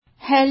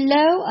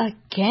Hello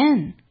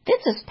again.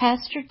 This is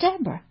Pastor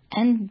Deborah,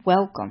 and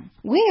welcome.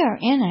 We are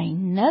in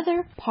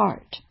another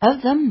part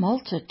of the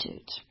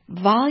Multitudes,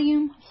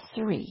 Volume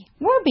 3.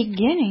 We're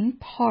beginning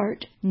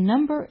part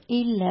number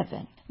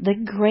 11, The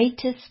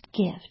Greatest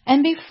Gift.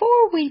 And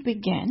before we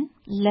begin,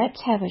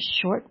 let's have a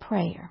short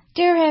prayer.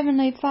 Dear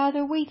Heavenly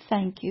Father, we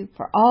thank you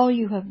for all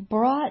you have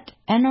brought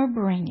and are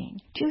bringing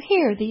to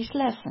hear these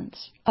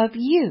lessons of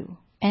you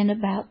and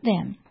about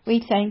them.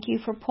 We thank you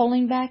for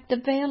pulling back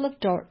the veil of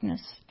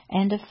darkness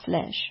and of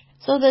flesh,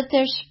 so that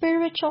their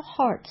spiritual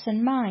hearts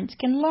and minds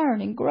can learn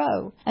and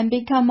grow and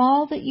become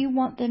all that you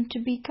want them to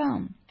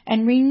become,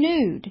 and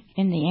renewed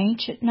in the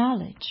ancient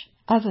knowledge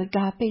of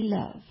agape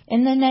love.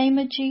 In the name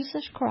of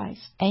Jesus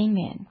Christ,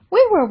 amen.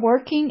 We were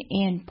working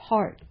in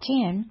part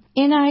 10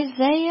 in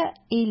Isaiah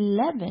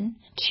 11,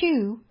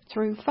 2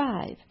 through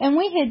 5, and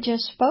we had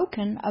just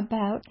spoken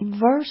about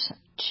verse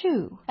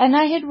 2, and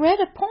I had read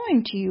a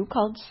poem to you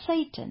called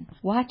Satan,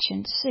 Watch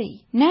and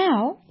See.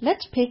 Now,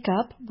 let's pick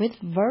up with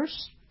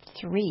verse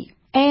 3.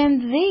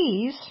 And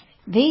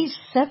these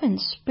 7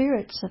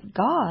 spirits of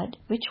God,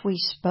 which we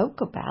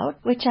spoke about,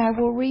 which I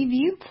will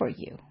review for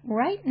you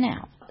right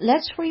now.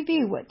 Let's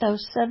review what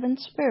those 7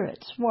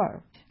 spirits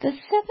were. The 7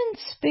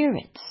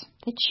 spirits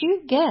that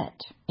you get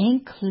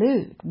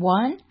include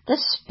 1. The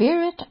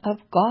spirit of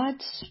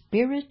God's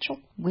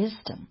spiritual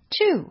wisdom.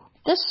 2.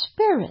 The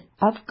spirit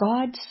of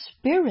God's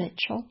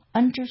spiritual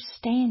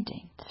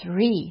understanding.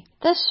 3.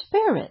 The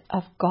spirit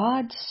of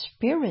God's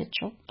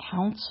spiritual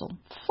counsel.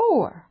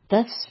 4.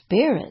 The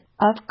spirit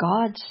of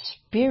God's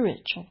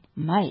spiritual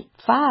might.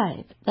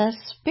 5. The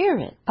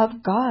spirit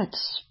of God's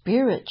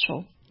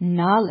spiritual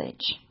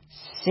knowledge.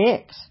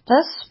 6.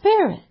 The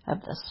spirit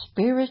of the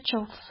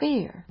spiritual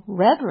fear,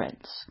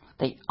 reverence,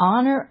 the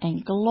honor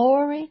and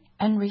glory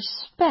and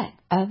respect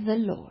of the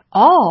Lord,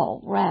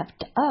 all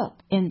wrapped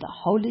up in the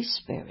Holy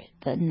Spirit,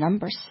 the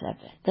number 7,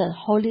 the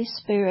Holy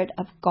Spirit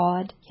of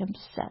God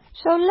Himself.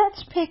 So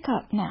let's pick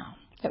up now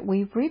that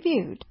we've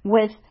reviewed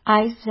with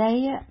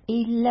Isaiah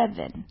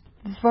 11,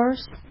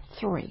 verse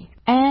 3.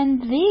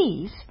 And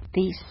these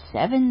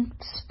 7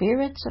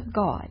 spirits of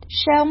God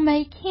shall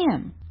make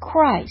Him,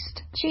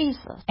 Christ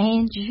Jesus,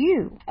 and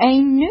you a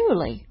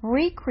newly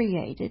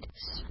recreated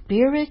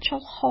spiritual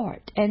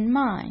heart and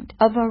mind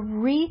of a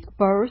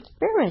rebirth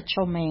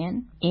spiritual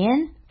man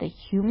in the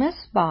humus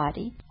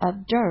body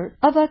of dirt,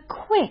 of a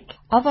quick,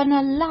 of an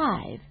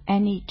alive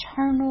and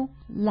eternal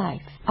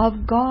life,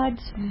 of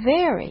God's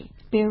very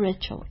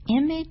spiritual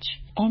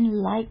image and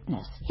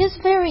likeness, His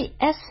very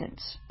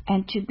essence,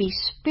 and to be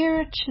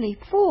spiritually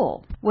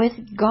full with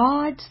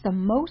God's the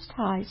Most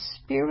High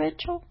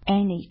spiritual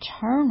and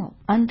eternal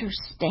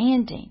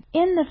understanding,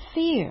 in the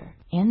fear,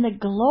 in the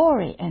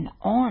glory and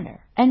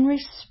honor and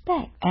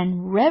respect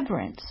and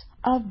reverence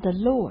of the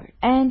Lord,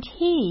 and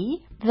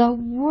He, the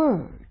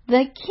Word,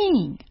 the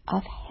King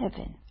of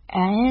heaven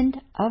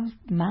and of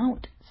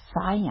Mount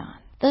Zion,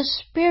 the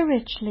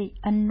spiritually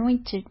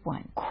anointed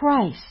one,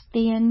 Christ,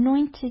 the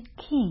anointed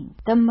King,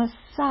 the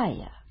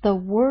Messiah, the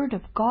Word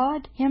of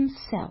God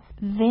Himself.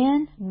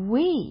 Then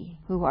we,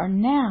 who are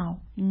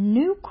now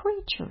new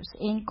creatures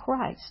in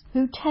Christ,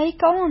 who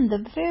take on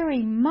the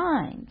very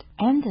mind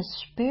and the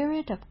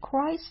Spirit of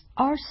Christ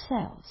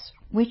ourselves,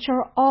 which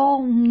are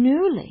all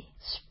newly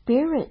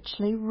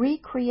spiritually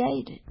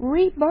recreated,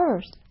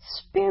 rebirthed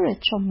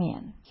spiritual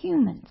men,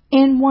 humans,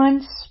 in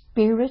one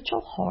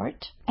spiritual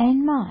heart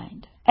and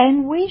mind.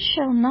 And we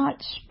shall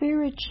not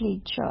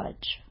spiritually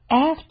judge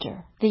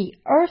after the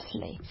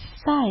earthly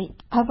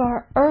sight of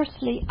our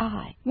earthly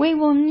eye. We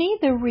will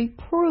neither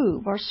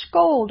reprove or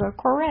scold or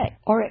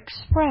correct or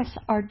express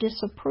our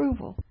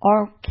disapproval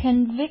or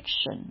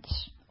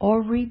convictions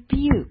or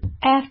rebuke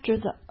after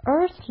the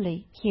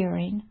earthly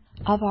hearing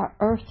of our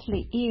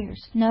earthly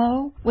ears.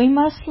 No, we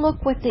must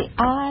look with the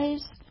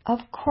eyes of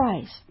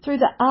Christ, through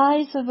the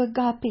eyes of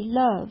agape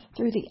love,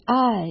 through the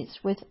eyes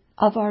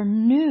of our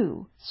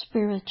new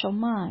spiritual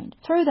mind,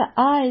 through the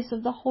eyes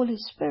of the Holy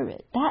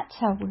Spirit. That's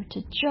how we're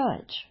to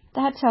judge.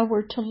 That's how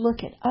we're to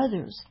look at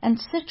others and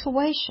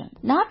situations,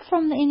 not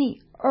from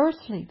any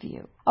earthly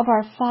view of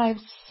our 5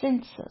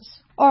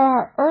 senses or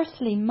our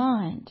earthly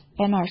mind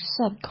and our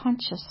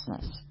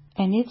subconsciousness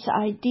and its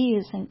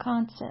ideas and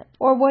concepts,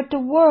 or what the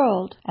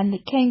world and the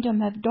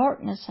kingdom of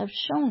darkness have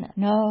shown us.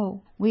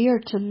 No, we are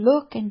to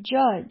look and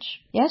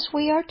judge. Yes,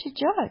 we are to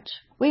judge.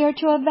 We are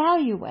to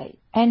evaluate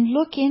and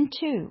look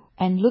into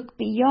and look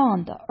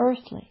beyond the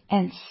earthly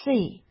and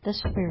see the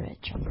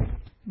spiritual.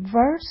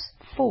 Verse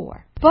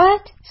 4.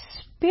 But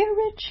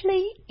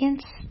spiritually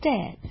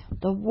instead,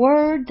 the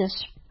Word, the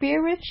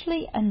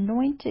spiritually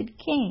anointed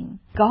King,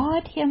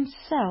 God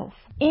Himself,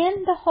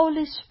 in the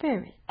Holy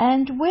Spirit,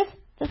 and with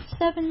the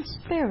 7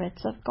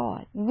 spirits of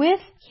God,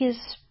 with His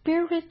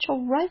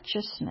spiritual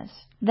righteousness.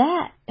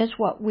 That is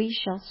what we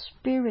shall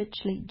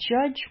spiritually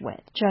judge with.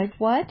 Judge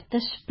what?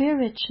 The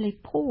spiritually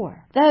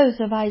poor. Those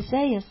of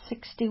Isaiah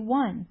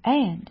 61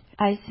 and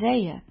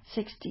Isaiah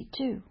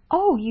 62.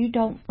 Oh, you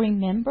don't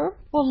remember?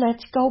 Well,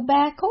 let's go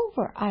back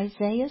over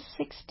Isaiah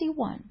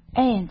 61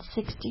 and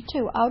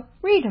 62. I'll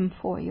read them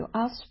for you.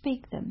 I'll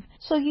speak them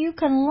so you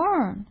can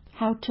learn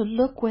how to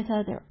look with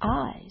other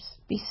eyes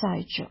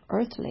besides your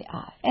earthly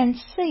eye and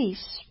see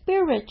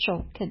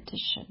spiritual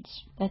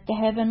conditions that the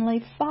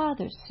Heavenly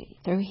Father sees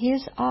through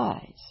His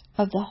eyes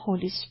of the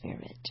Holy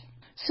Spirit.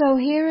 So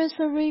here is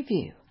a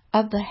review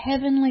of the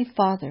Heavenly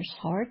Father's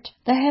heart,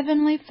 the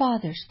Heavenly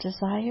Father's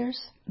desires,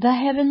 the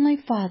Heavenly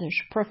Father's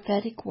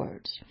prophetic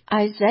words.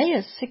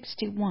 Isaiah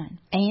 61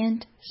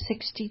 and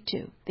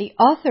 62, the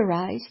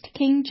Authorized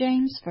King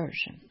James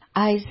Version.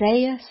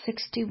 Isaiah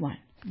 61,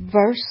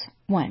 verse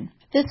 1.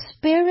 The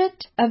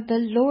Spirit of the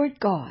Lord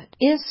God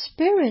is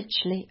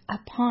spiritually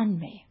upon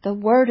me. The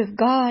Word of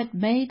God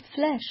made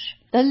flesh,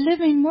 the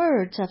living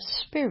words of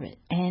spirit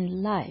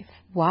and life.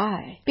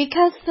 Why?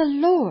 Because the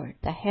Lord,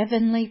 the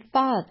Heavenly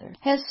Father,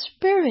 has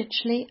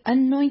spiritually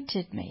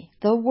anointed me,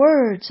 the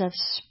words of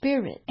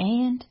spirit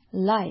and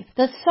life,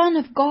 the Son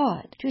of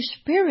God, to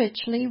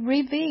spiritually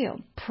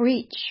reveal,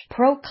 preach,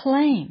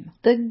 proclaim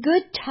the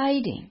good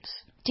tidings,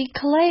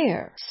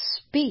 declare,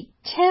 speak,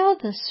 tell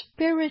the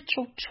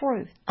spiritual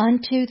truth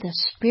unto the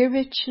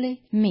spiritually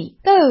meek,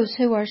 those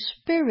who are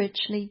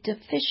spiritually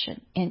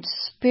deficient in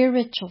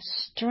spiritual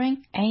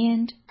strength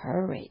and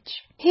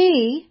courage.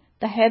 He,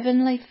 the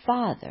Heavenly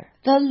Father,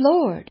 the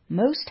Lord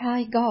Most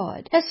High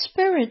God, has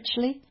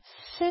spiritually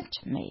sent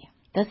me,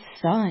 the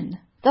Son,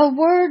 the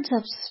words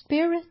of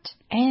spirit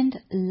and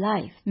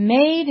life,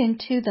 made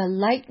into the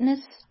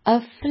likeness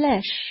of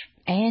flesh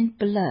and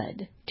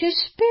blood, to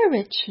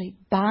spiritually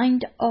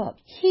bind up,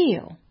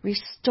 heal,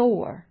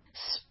 restore,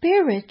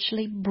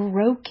 spiritually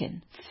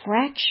broken,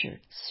 fractured,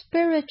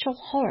 spiritual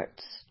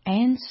hearts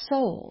and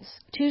souls,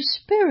 to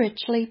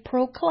spiritually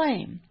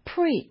proclaim,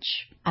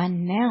 preach,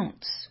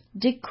 announce,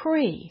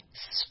 decree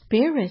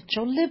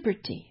spiritual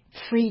liberty,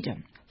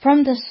 freedom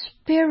from the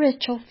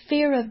spiritual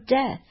fear of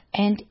death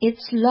and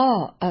its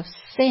law of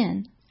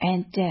sin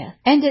and death,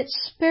 and its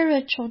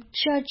spiritual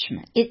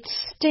judgment, its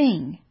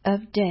sting of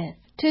death,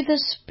 to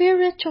the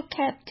spiritual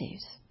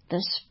captives,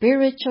 the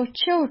spiritual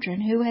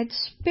children who had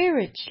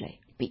spiritually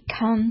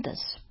become the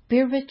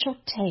spiritual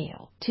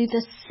tail, to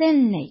the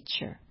sin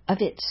nature of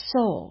its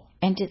soul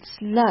and its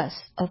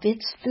lust of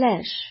its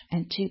flesh,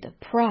 and to the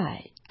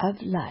pride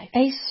of life.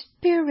 A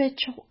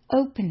spiritual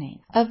opening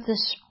of the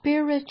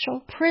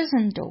spiritual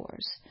prison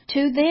doors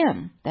to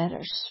them that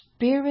are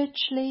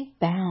spiritually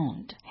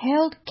bound,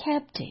 held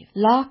captive,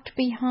 locked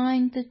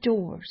behind the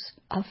doors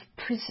of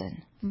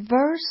prison.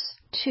 Verse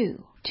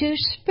 2. To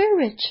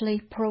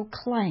spiritually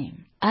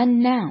proclaim,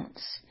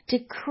 announce,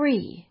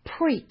 decree,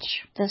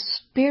 preach the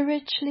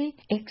spiritually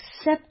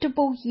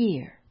acceptable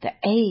year, the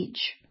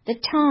age, the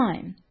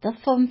time, the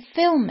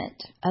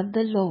fulfillment of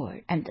the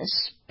Lord, and the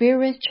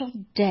spiritual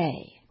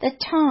day, the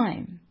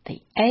time,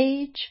 the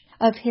age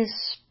of His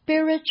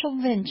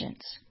spiritual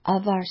vengeance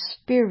of our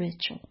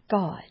spiritual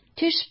God.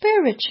 To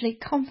spiritually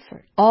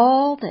comfort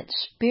all that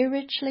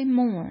spiritually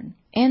mourn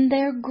in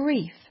their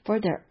grief for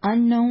their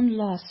unknown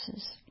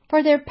losses,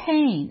 for their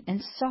pain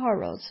and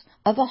sorrows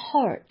of a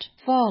heart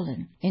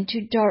fallen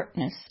into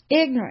darkness,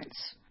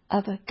 ignorance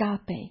of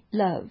agape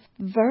love.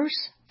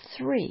 Verse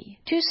 3.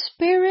 To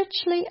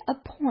spiritually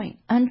appoint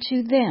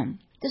unto them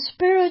the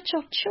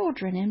spiritual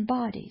children in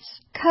bodies,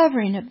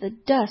 covering of the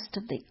dust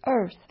of the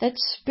earth, that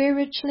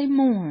spiritually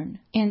mourn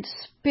in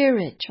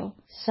spiritual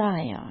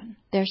Zion,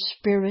 their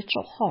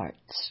spiritual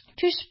hearts,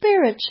 to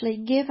spiritually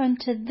give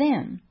unto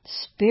them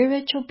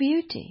spiritual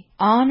beauty,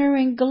 honor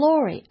and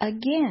glory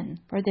again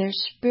for their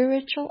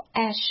spiritual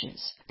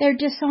ashes, their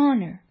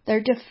dishonor,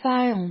 their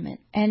defilement,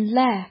 and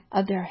lack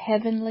of their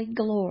heavenly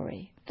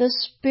glory. The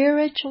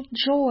spiritual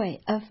joy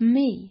of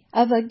me,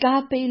 of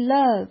agape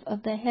love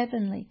of the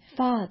Heavenly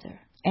Father,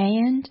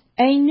 and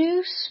a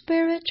new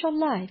spiritual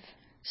life,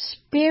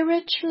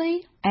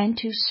 spiritually, and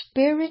to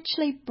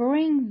spiritually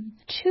bring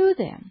to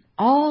them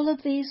all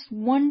of these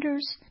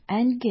wonders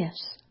and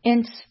gifts,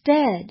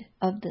 instead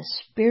of the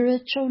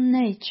spiritual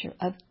nature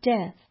of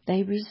death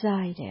they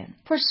reside in.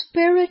 For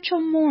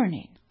spiritual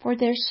mourning, for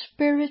their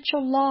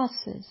spiritual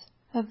losses,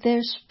 of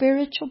their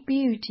spiritual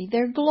beauty,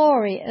 their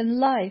glory and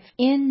life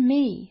in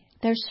me,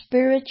 their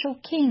spiritual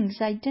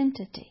king's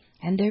identity,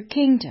 and their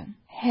kingdom,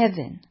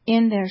 heaven,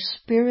 in their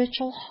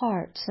spiritual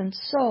hearts and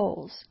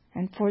souls,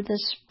 and for the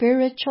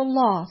spiritual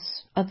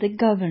loss of the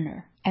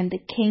governor and the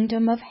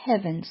kingdom of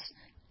heaven's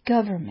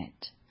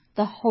government,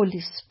 the Holy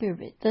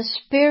Spirit, the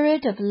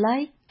Spirit of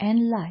light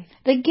and life,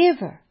 the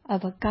giver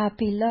of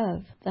agape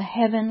love, the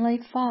Heavenly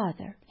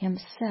Father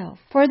Himself.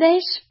 For they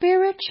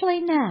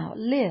spiritually now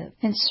live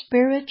in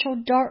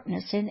spiritual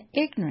darkness and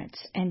ignorance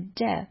and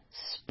death,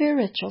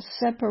 spiritual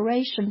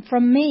separation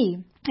from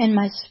me, and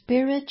my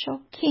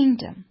spiritual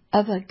kingdom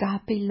of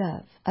agape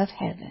love of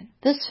heaven.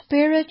 The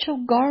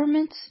spiritual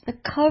garments, the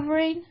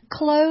covering,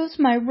 clothes,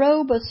 my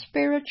robe of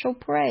spiritual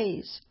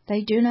praise,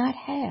 they do not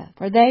have,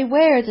 for they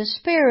wear the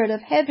spirit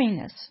of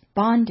heaviness,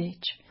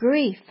 bondage,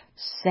 grief,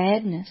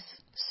 sadness,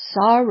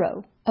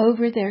 sorrow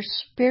over their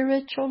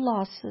spiritual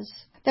losses,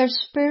 their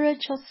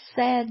spiritual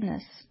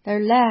sadness,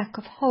 their lack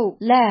of hope,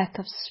 lack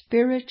of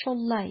spiritual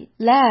light,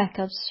 lack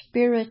of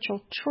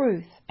spiritual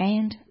truth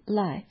and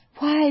life.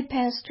 Why,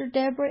 Pastor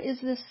Deborah,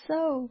 is this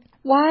so?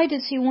 Why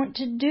does He want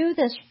to do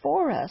this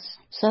for us?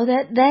 So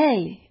that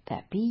they,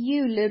 that be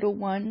you little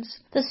ones,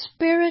 the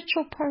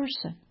spiritual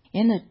person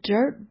in a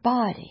dirt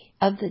body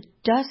of the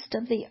dust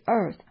of the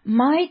earth,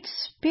 might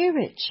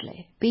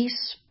spiritually be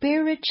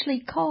spiritually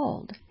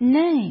called,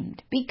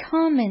 named,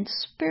 become in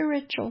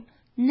spiritual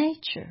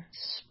nature,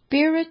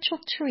 spiritual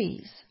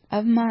trees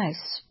of my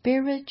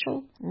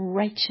spiritual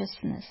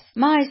righteousness,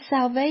 my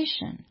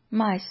salvation,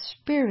 my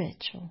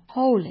spiritual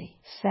holy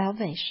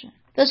salvation,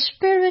 the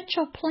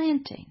spiritual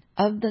planting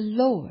of the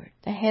Lord,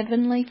 the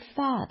Heavenly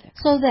Father,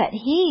 so that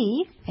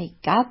He,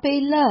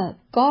 agape love,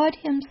 God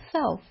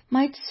Himself,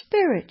 might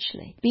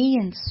spiritually be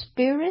in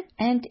spirit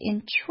and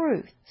in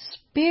truth,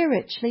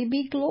 spiritually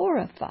be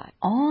glorified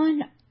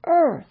on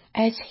earth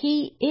as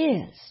He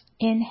is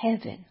in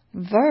heaven.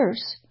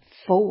 Verse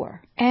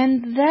 4.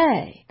 And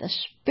they, the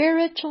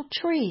spiritual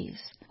trees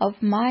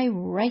of my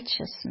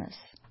righteousness,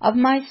 of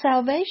my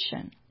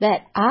salvation,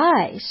 that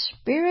I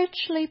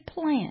spiritually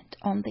plant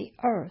on the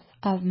earth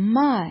of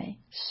my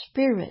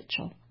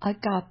spiritual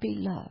agape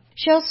love,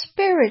 shall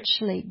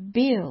spiritually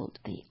build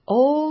the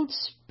old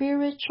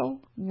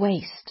spiritual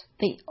waste,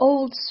 the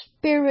old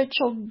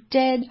spiritual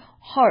dead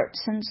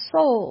hearts and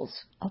souls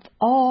of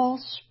all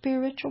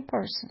spiritual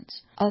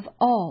persons, of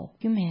all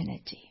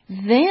humanity.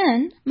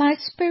 Then my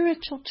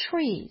spiritual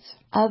trees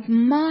of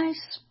my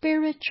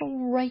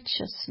spiritual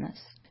righteousness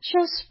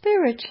shall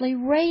spiritually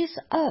raise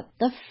up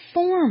the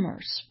former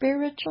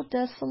spiritual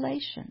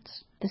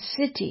desolations, the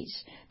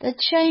cities, the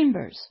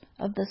chambers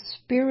of the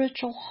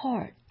spiritual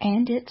heart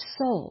and its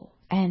soul.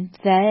 And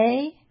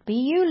they, be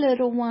you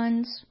little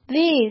ones,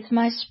 these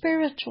my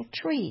spiritual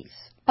trees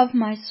of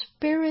my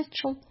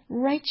spiritual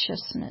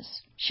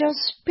righteousness, shall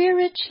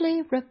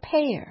spiritually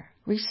repair,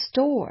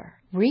 restore,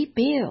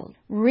 rebuild,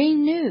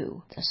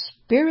 renew the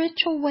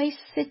spiritual waste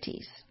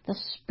cities, the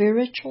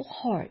spiritual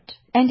heart,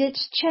 and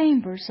its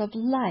chambers of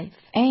life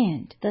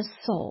and the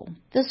soul,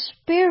 the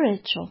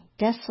spiritual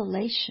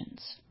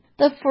desolations,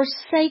 the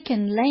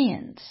forsaken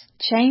lands,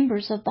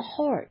 chambers of the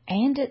heart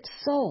and its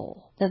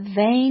soul, the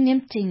vain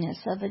emptiness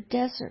of a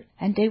desert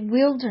and a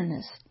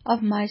wilderness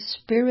of my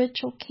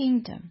spiritual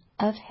kingdom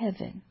of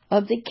heaven,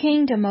 of the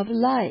kingdom of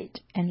light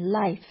and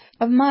life,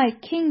 of my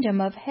kingdom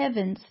of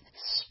heaven's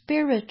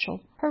spiritual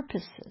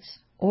purposes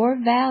or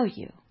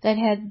value that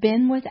have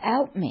been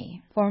without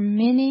me for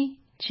many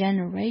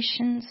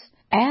generations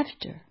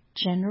after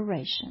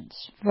generations.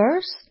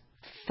 Verse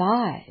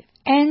 5.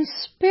 And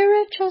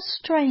spiritual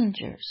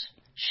strangers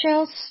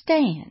shall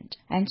stand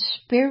and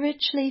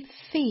spiritually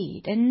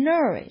feed and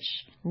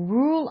nourish,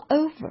 rule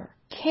over,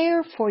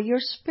 care for your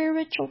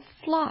spiritual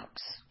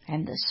flocks,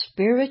 and the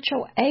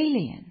spiritual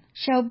alien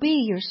shall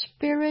be your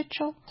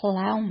spiritual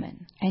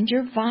plowmen and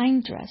your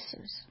vine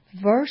dressers.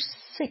 Verse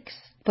 6.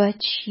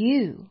 But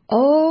you,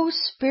 O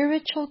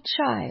spiritual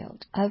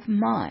child of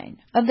mine,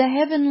 of the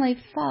Heavenly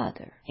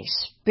Father, a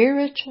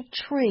spiritual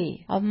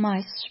tree of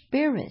my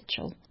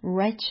spiritual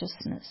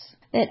righteousness,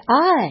 that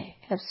I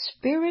have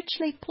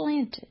spiritually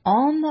planted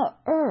on the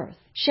earth,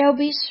 shall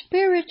be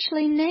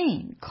spiritually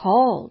named,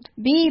 called,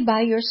 be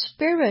by your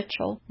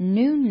spiritual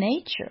new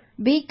nature,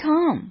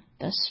 become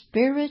the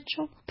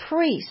spiritual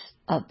priest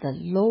of the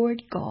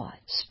Lord God.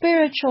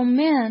 Spiritual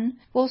men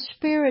will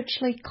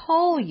spiritually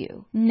call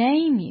you,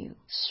 name you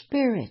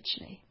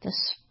spiritually, the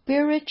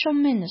spiritual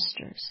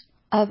ministers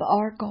of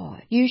our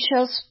God. You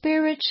shall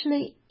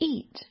spiritually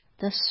eat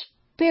the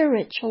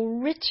spiritual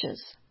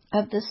riches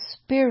of the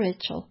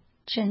spiritual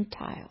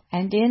Gentile,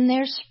 and in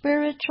their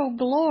spiritual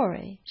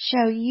glory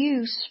shall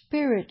you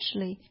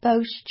spiritually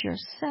boast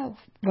yourself.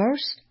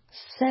 Verse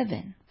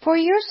 7. For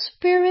your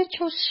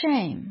spiritual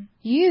shame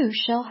you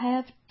shall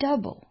have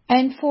double,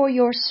 and for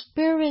your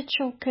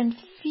spiritual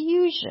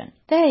confusion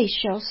they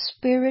shall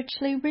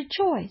spiritually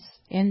rejoice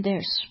in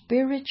their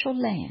spiritual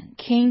land,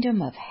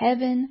 kingdom of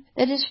heaven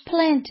that is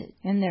planted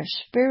in their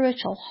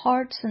spiritual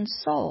hearts and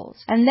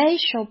souls, and they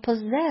shall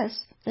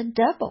possess the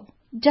double.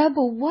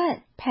 Double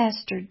what,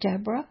 Pastor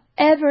Deborah?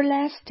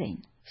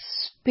 Everlasting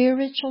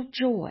spiritual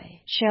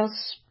joy shall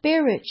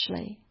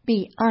spiritually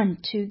be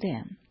unto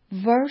them.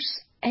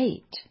 Verse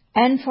 8.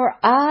 And for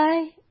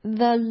I,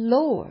 the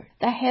Lord,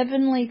 the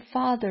Heavenly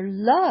Father,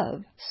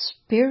 love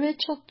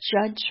spiritual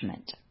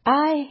judgment.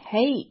 I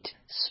hate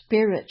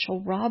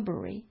spiritual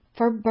robbery.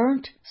 for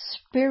burnt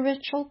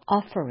spiritual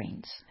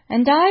offerings.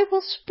 And I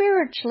will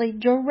spiritually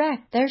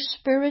direct their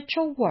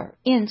spiritual work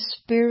in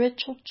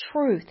spiritual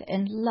truth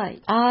and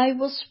light. I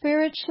will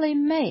spiritually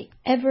make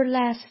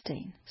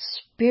everlasting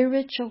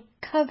spiritual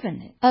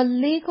covenant, a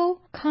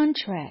legal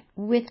contract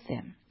with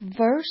them.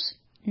 Verse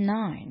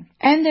 9.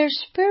 And their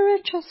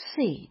spiritual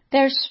seed,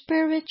 their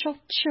spiritual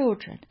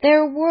children,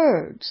 their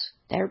words,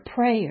 their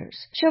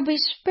prayers shall be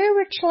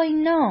spiritually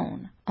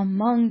known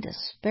among the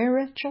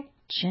spiritual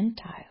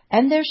Gentiles,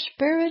 and their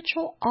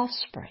spiritual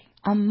offspring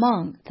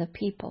among the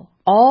people.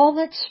 All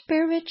that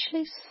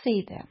spiritually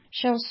see them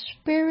shall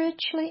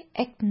spiritually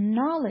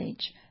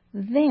acknowledge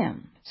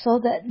them, so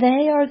that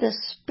they are the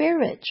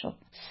spiritual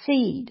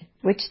seed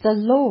which the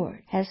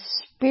Lord has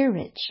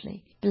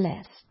spiritually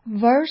blessed.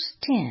 Verse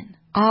 10.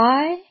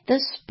 I, the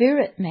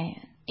spirit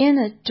man, in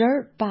a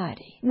dirt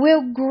body,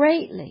 will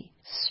greatly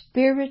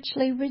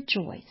spiritually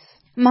rejoice.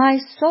 My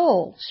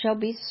soul shall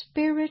be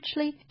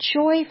spiritually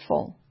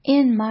joyful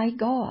in my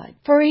God,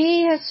 for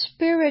He has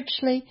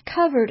spiritually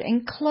covered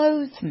and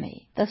clothed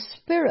me, the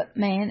spirit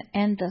man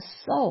and the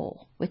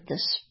soul, with the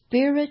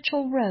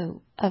spiritual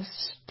robe of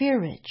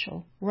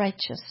spiritual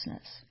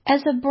righteousness.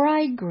 As a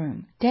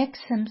bridegroom decks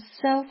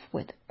himself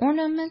with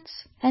ornaments,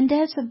 and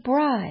as a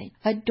bride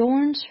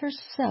adorns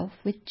herself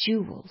with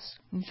jewels.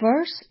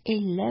 Verse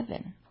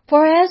 11.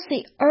 For as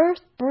the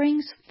earth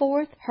brings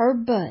forth her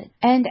bud,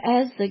 and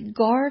as the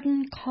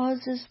garden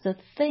causes the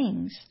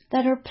things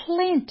that are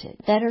planted,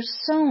 that are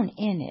sown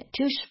in it,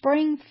 to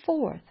spring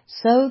forth,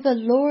 so the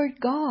Lord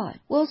God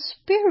will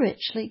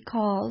spiritually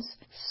cause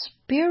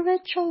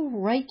spiritual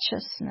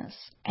righteousness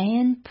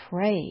and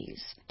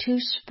praise to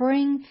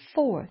spring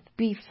forth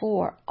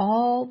before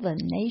all the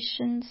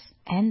nations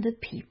and the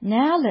people.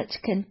 Now let's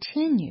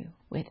continue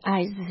with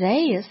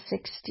Isaiah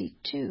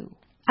 62.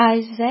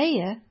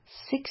 Isaiah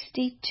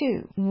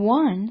 62,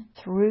 1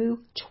 through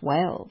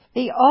 12.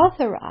 The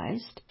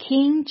Authorized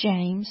King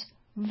James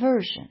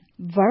Version.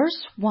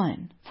 Verse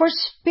 1. For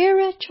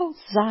spiritual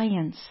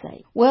Zion's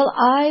sake will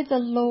I, the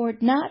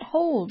Lord, not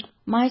hold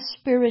my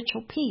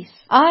spiritual peace.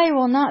 I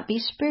will not be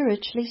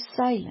spiritually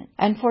silent.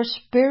 And for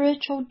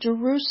spiritual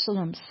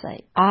Jerusalem's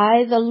sake,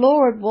 I, the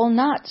Lord, will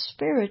not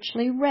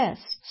spiritually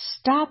rest.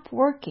 Stop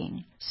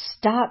working,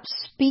 stop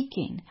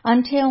speaking,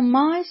 until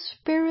my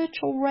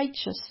spiritual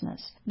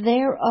righteousness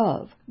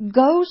thereof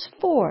goes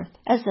forth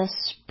as a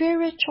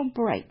spiritual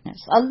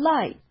brightness, a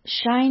light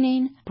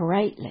shining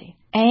brightly.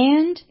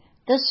 And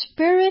the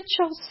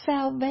spiritual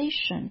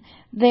salvation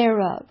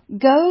thereof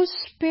goes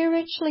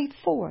spiritually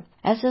forth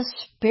as a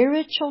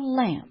spiritual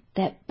lamp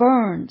that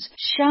burns,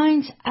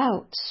 shines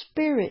out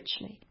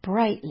spiritually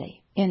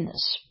brightly in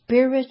the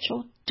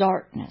spiritual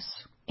darkness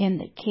in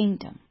the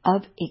kingdom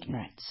of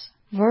ignorance.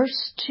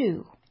 Verse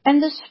 2.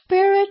 And the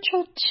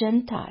spiritual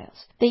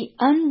Gentiles, the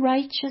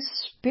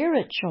unrighteous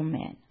spiritual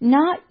men,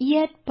 not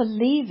yet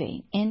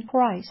believing in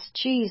Christ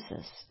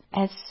Jesus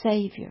as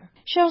Savior,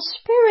 shall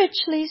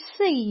spiritually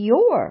see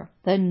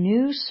the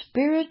new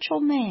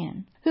spiritual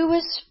man, who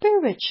is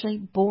spiritually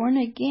born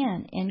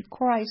again in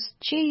Christ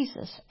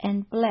Jesus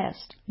and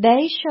blessed.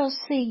 They shall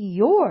see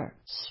your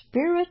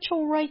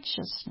spiritual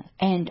righteousness,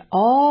 and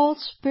all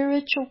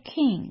spiritual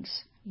kings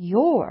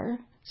your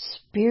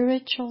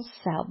spiritual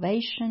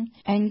salvation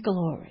and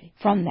glory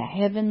from the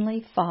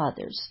Heavenly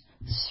Father's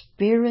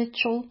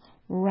spiritual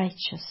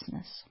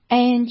righteousness.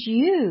 And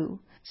you,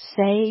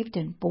 saved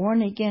and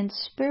born again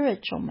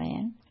spiritual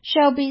man,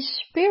 shall be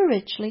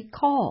spiritually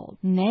called,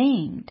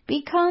 named,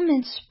 become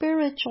in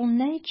spiritual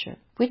nature,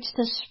 which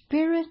the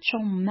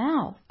spiritual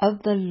mouth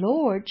of the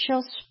Lord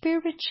shall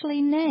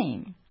spiritually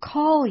name,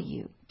 call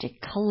you,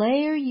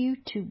 declare you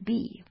to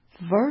be.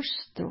 Verse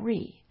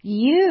 3.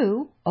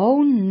 You,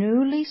 O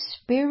newly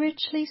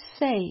spiritually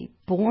saved,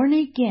 born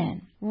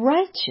again,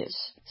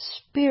 righteous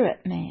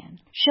spirit man,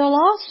 shall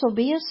also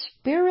be a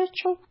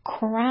spiritual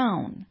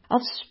crown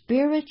of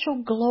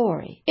spiritual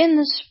glory in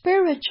the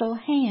spiritual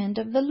hand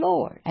of the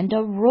Lord, and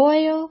a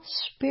royal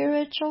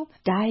spiritual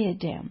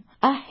diadem,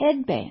 a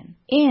headband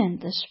in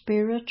the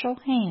spiritual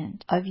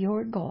hand of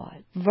your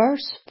God.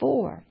 Verse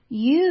 4.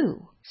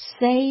 You,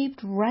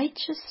 saved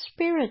righteous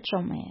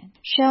spiritual man,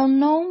 shall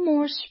no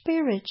more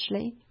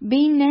spiritually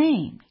be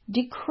named,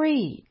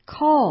 decreed,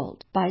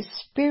 called by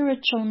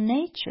spiritual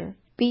nature,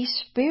 be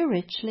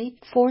spiritually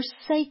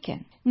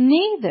forsaken.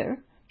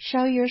 Neither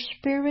shall your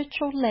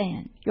spiritual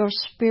land, your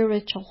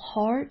spiritual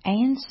heart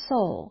and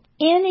soul,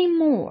 any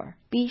more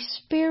be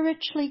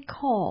spiritually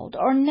called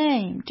or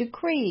named,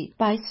 decreed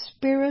by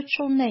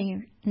spiritual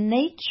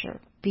nature,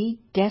 be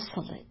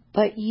desolate.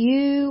 But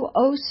you,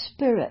 O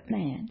spirit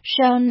man,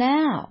 shall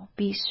now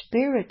be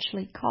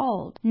spiritually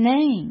called,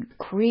 named,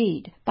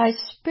 creed, by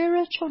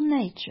spiritual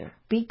nature,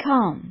 be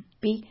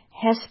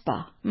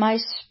Hespa. My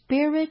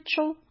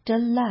spiritual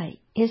delight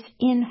is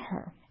in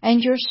her.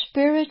 And your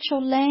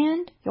spiritual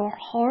land, your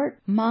heart,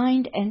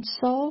 mind, and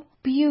soul,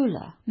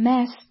 Beulah,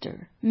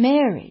 master,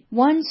 married,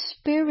 one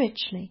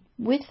spiritually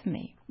with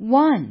me,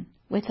 one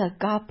with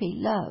agape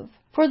love.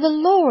 for the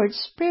Lord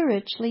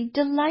spiritually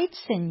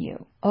delights in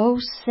you, O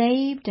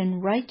saved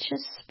and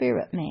righteous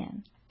spirit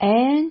man.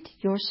 And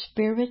your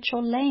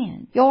spiritual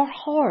land, your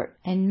heart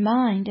and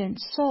mind and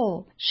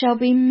soul shall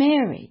be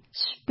married,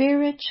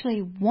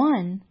 spiritually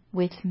one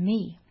with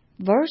me.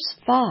 Verse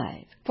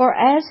 5, for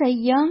as a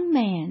young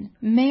man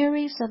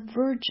marries a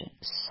virgin,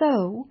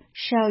 so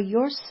shall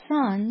your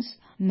sons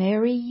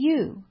marry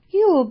you.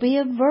 You will be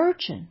a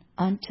virgin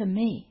unto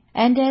me.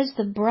 And as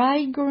the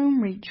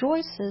bridegroom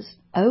rejoices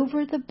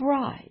over the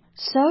bride,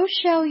 so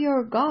shall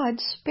your God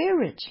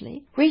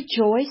spiritually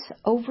rejoice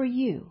over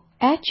you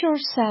at your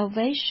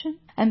salvation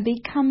and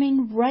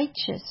becoming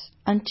righteous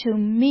unto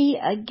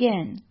me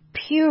again,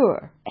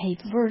 pure, a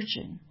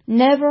virgin,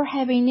 never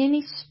having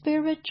any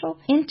spiritual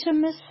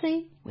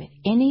intimacy with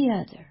any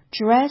other,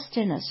 dressed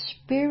in a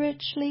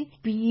spiritually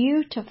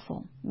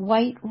beautiful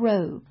white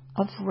robe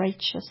of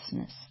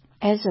righteousness,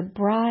 as a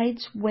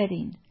bride's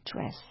wedding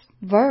dress.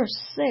 Verse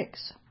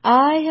 6,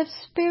 I have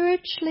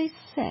spiritually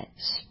set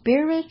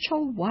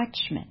spiritual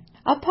watchmen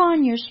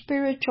upon your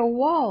spiritual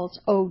walls,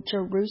 O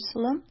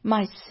Jerusalem,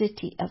 my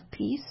city of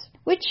peace,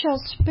 which shall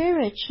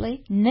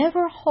spiritually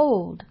never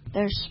hold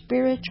their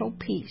spiritual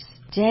peace,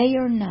 day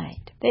or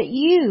night, that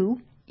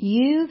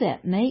you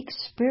that make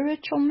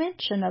spiritual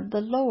mention of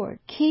the Lord,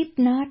 keep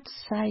not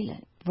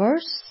silent.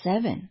 Verse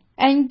 7,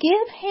 and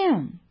give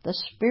him, the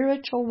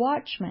spiritual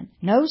watchman,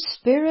 no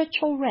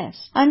spiritual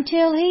rest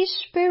until he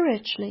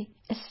spiritually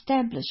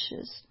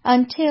establishes,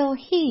 until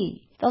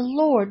he, the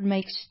Lord,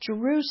 makes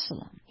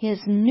Jerusalem, his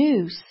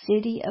new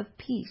city of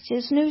peace,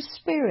 his new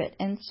spirit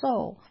and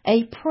soul,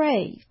 a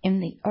praise in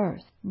the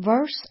earth.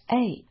 Verse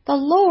 8, the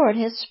Lord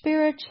has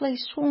spiritually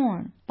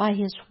sworn by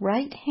his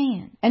right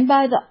hand and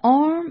by the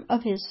arm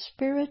of his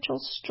spiritual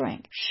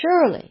strength,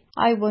 surely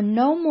I will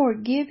no more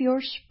give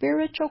your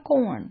spiritual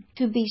corn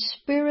to be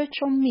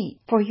spiritual meat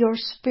for your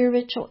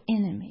spiritual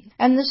enemies,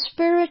 and the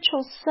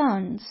spiritual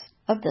sons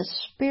of the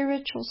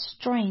spiritual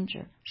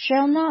stranger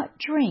shall not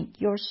drink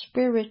your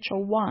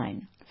spiritual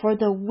wine, for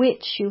the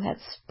which you have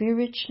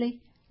spiritually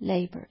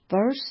labored.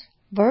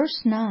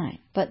 Verse 9,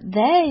 but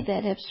they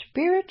that have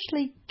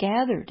spiritually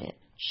gathered it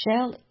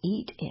shall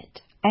eat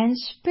it, and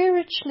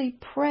spiritually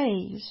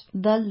praise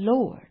the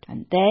Lord.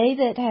 And they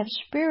that have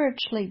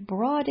spiritually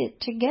brought it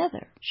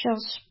together shall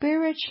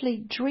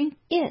spiritually drink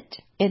it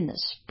in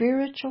the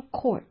spiritual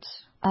courts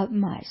of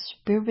my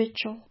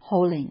spiritual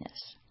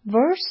holiness.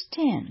 Verse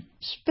 10,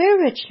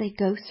 spiritually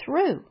go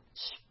through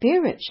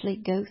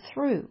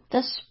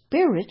the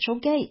spiritual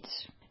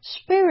gates.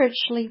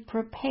 Spiritually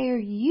prepare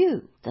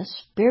you the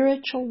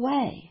spiritual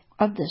way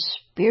of the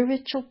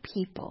spiritual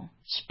people.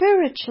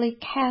 Spiritually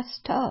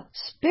cast up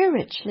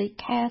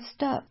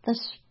the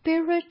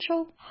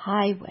spiritual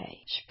highway.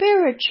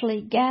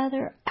 Spiritually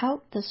gather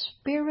out the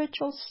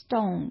spiritual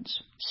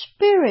stones.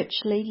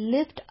 Spiritually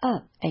lift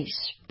up a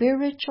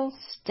spiritual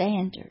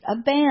standard, a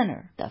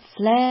banner, the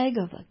flag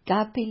of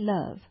agape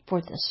love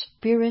for the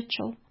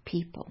spiritual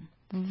people.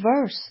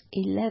 Verse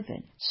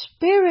 11,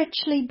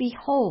 spiritually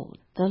behold,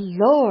 the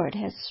Lord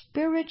has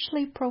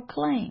spiritually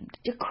proclaimed,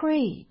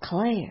 decreed,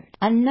 declared,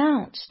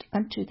 announced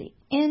unto the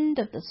end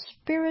of the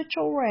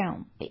spiritual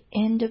realm, the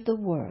end of the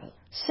world.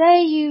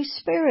 Say you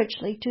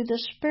spiritually to the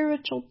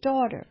spiritual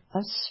daughter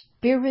of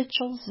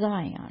spiritual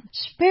Zion,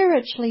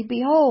 spiritually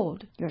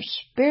behold, your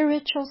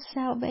spiritual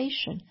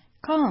salvation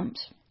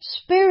comes.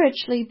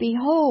 Spiritually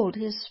behold,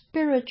 his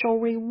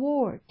spiritual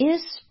reward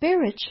is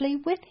spiritually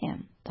with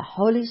him, the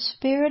Holy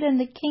Spirit and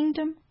the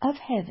kingdom of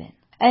heaven.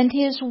 And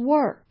his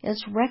work,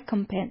 his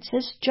recompense,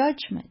 his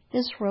judgment,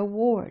 his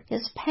reward,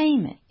 his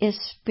payment is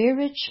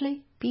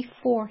spiritually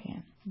before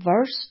him.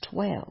 Verse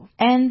 12,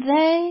 and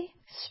they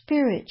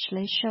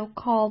spiritually shall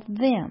call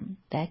them,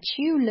 that's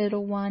you,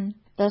 little one,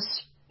 the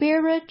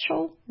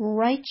spiritual,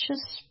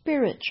 righteous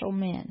spiritual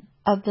men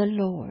of the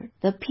Lord,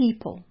 the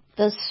people,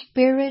 the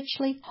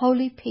spiritually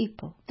holy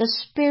people, the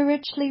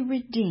spiritually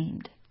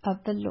redeemed of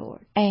the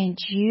Lord. And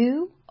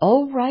you,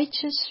 O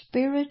righteous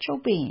spiritual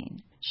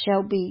being,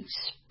 shall be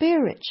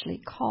spiritually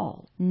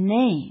called,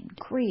 named,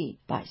 creed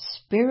by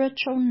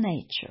spiritual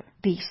nature,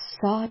 be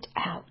sought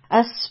out,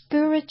 a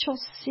spiritual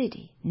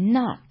city,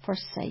 not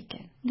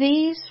forsaken.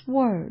 These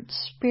words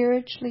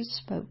spiritually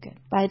spoken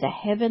by the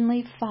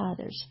Heavenly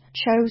Father's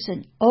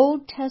chosen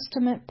Old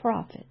Testament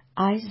prophet,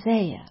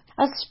 Isaiah,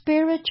 a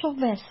spiritual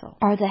vessel,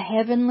 are the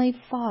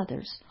Heavenly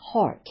Father's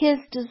heart, his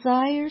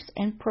desires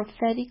and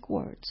prophetic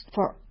words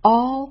for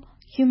all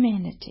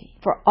humanity,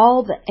 for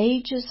all the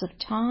ages of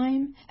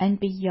time and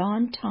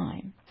beyond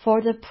time,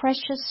 for the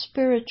precious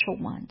spiritual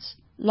ones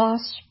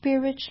lost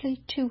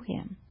spiritually to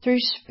him through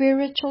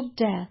spiritual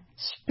death,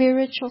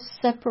 spiritual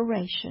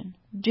separation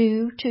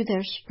due to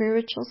their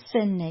spiritual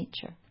sin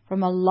nature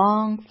from a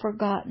long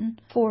forgotten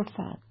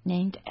forefather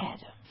named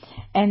Adam.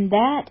 And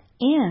that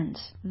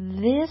ends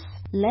this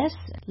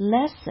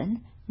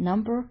lesson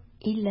number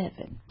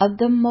 11 of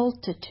the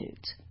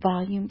Multitudes,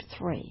 Volume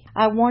 3.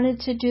 I wanted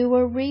to do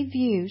a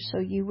review so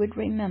you would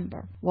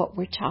remember what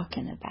we're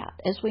talking about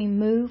as we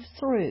move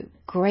through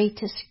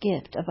greatest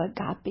gift of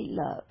agape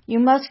love. You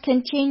must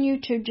continue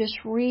to just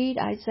read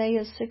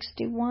Isaiah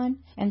 61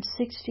 and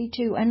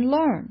 62 and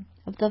learn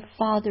of the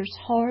Father's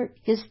heart,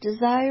 His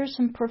desires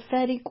and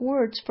prophetic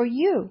words for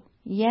you.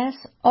 Yes,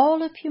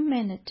 all of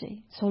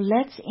humanity. So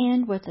let's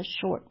end with a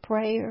short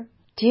prayer.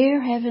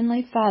 Dear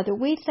Heavenly Father,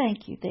 we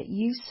thank you that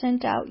you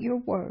sent out your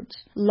words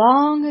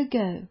long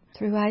ago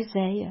through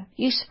Isaiah.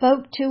 You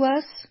spoke to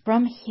us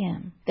from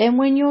him. Then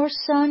when your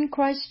Son,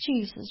 Christ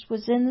Jesus,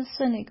 was in the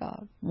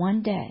synagogue,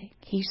 one day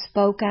he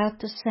spoke out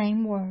the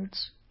same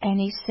words. And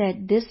he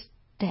said, this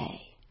day,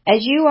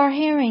 as you are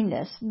hearing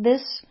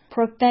this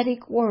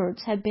prophetic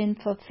words have been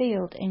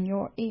fulfilled in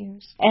your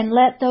ears. And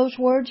let those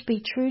words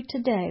be true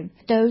today.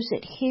 Those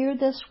that hear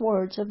these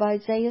words of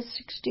Isaiah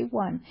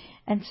 61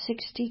 and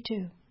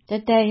 62.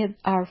 That they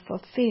are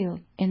fulfilled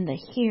in the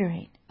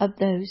hearing of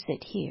those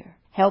that hear.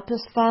 Help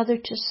us, Father,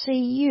 to see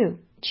you.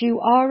 You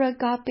are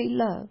agape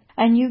love,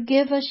 and you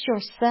give us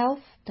yourself,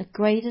 the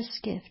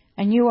greatest gift.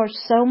 And you are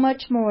so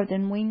much more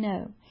than we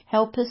know.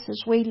 Help us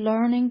as we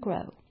learn and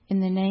grow. In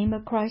the name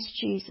of Christ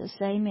Jesus,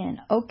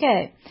 amen.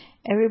 Okay,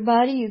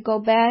 everybody, you go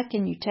back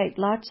and you take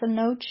lots of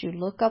notes. You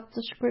look up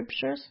the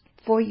scriptures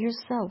for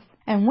yourself.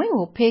 And we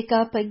will pick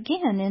up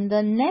again in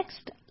the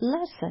next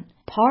lesson,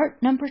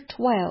 part number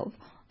 12.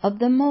 Of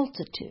the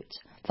Multitudes,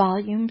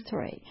 Volume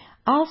 3.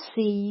 I'll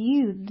see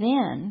you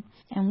then,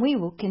 and we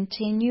will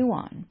continue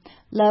on.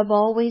 Love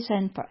always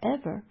and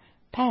forever,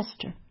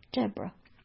 Pastor Deborah.